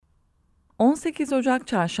18 Ocak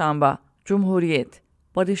Çarşamba, Cumhuriyet,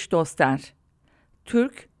 Barış Doster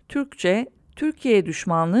Türk, Türkçe, Türkiye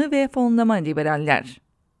düşmanlığı ve fonlama liberaller.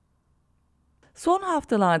 Son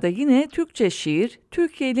haftalarda yine Türkçe şiir,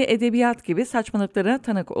 Türkiye'li edebiyat gibi saçmalıklara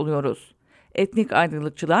tanık oluyoruz. Etnik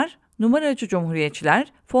ayrılıkçılar, numaracı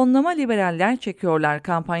cumhuriyetçiler, fonlama liberaller çekiyorlar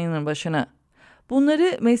kampanyanın başını.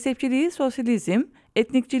 Bunları mezhepçiliği sosyalizm,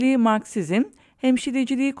 etnikçiliği Marksizm,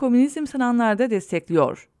 hemşiriciliği komünizm sananlar da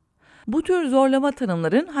destekliyor. Bu tür zorlama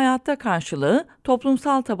tanımların hayatta karşılığı,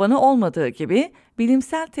 toplumsal tabanı olmadığı gibi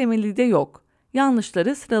bilimsel temeli de yok.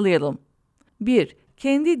 Yanlışları sıralayalım. 1.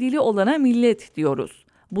 Kendi dili olana millet diyoruz.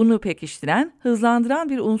 Bunu pekiştiren, hızlandıran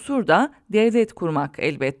bir unsur da devlet kurmak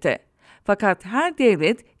elbette. Fakat her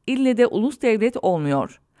devlet ille de ulus devlet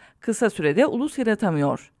olmuyor. Kısa sürede ulus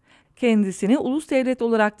yaratamıyor. Kendisini ulus devlet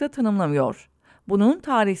olarak da tanımlamıyor. Bunun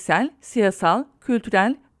tarihsel, siyasal,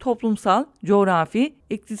 kültürel, toplumsal, coğrafi,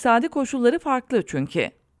 iktisadi koşulları farklı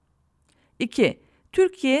çünkü. 2.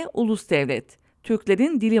 Türkiye ulus devlet.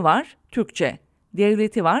 Türklerin dili var, Türkçe.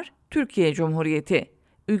 Devleti var, Türkiye Cumhuriyeti.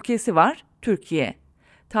 Ülkesi var, Türkiye.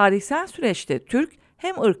 Tarihsel süreçte Türk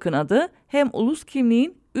hem ırkın adı hem ulus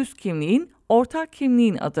kimliğin, üst kimliğin, ortak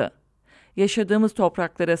kimliğin adı. Yaşadığımız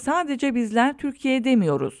topraklara sadece bizler Türkiye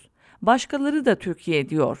demiyoruz. Başkaları da Türkiye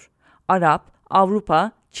diyor. Arap,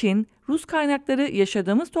 Avrupa, Çin, Rus kaynakları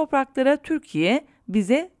yaşadığımız topraklara Türkiye,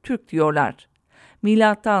 bize Türk diyorlar.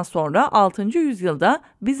 Milattan sonra 6. yüzyılda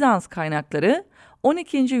Bizans kaynakları,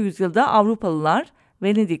 12. yüzyılda Avrupalılar,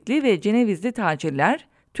 Venedikli ve Cenevizli tacirler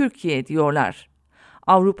Türkiye diyorlar.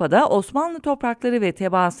 Avrupa'da Osmanlı toprakları ve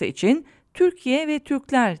tebaası için Türkiye ve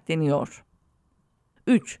Türkler deniyor.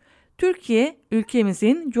 3. Türkiye,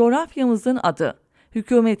 ülkemizin, coğrafyamızın adı.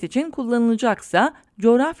 Hükümet için kullanılacaksa,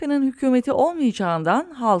 coğrafyanın hükümeti olmayacağından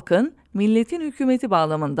halkın, milletin hükümeti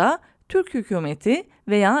bağlamında, Türk hükümeti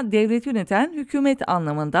veya devleti yöneten hükümet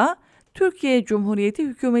anlamında Türkiye Cumhuriyeti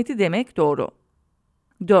hükümeti demek doğru.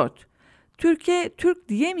 4. Türkiye, Türk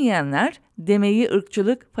diyemeyenler, demeyi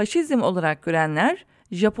ırkçılık, faşizm olarak görenler,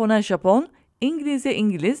 Japon'a Japon, İngiliz'e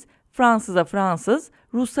İngiliz, Fransız'a Fransız,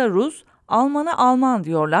 Rus'a Rus, Alman'a Alman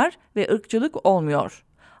diyorlar ve ırkçılık olmuyor.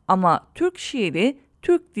 Ama Türk şiiri,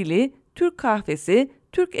 Türk dili, Türk kahvesi,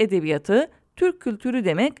 Türk edebiyatı, Türk kültürü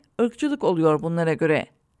demek ırkçılık oluyor bunlara göre.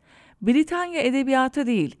 Britanya edebiyatı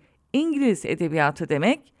değil, İngiliz edebiyatı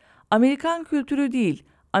demek, Amerikan kültürü değil,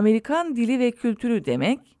 Amerikan dili ve kültürü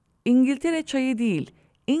demek, İngiltere çayı değil,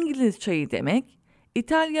 İngiliz çayı demek,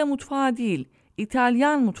 İtalya mutfağı değil,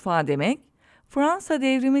 İtalyan mutfağı demek, Fransa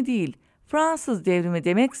devrimi değil, Fransız devrimi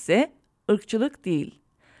demekse ırkçılık değil.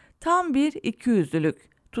 Tam bir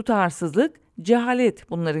ikiyüzlülük, tutarsızlık, cehalet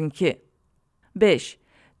bunlarınki. 5.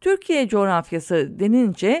 Türkiye coğrafyası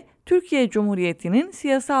denince Türkiye Cumhuriyeti'nin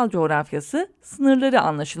siyasal coğrafyası, sınırları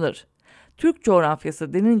anlaşılır. Türk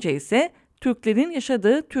coğrafyası denince ise Türklerin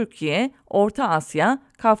yaşadığı Türkiye, Orta Asya,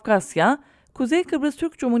 Kafkasya, Kuzey Kıbrıs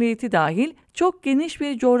Türk Cumhuriyeti dahil çok geniş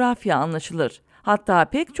bir coğrafya anlaşılır. Hatta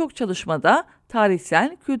pek çok çalışmada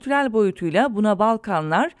tarihsel, kültürel boyutuyla buna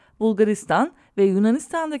Balkanlar, Bulgaristan ve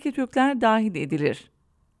Yunanistan'daki Türkler dahil edilir.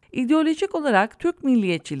 İdeolojik olarak Türk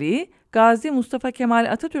milliyetçiliği, Gazi Mustafa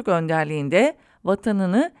Kemal Atatürk önderliğinde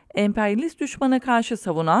vatanını emperyalist düşmana karşı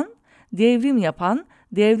savunan, devrim yapan,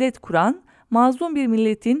 devlet kuran, mazlum bir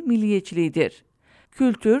milletin milliyetçiliğidir.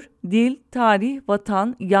 Kültür, dil, tarih,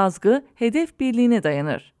 vatan, yazgı, hedef birliğine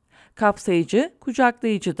dayanır. Kapsayıcı,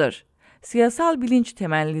 kucaklayıcıdır. Siyasal bilinç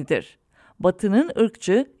temellidir. Batı'nın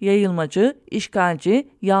ırkçı, yayılmacı, işgalci,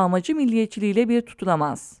 yağmacı milliyetçiliğiyle bir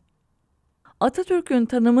tutulamaz. Atatürk'ün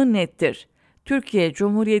tanımı nettir. Türkiye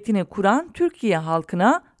Cumhuriyeti'ni kuran Türkiye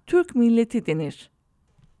halkına Türk milleti denir.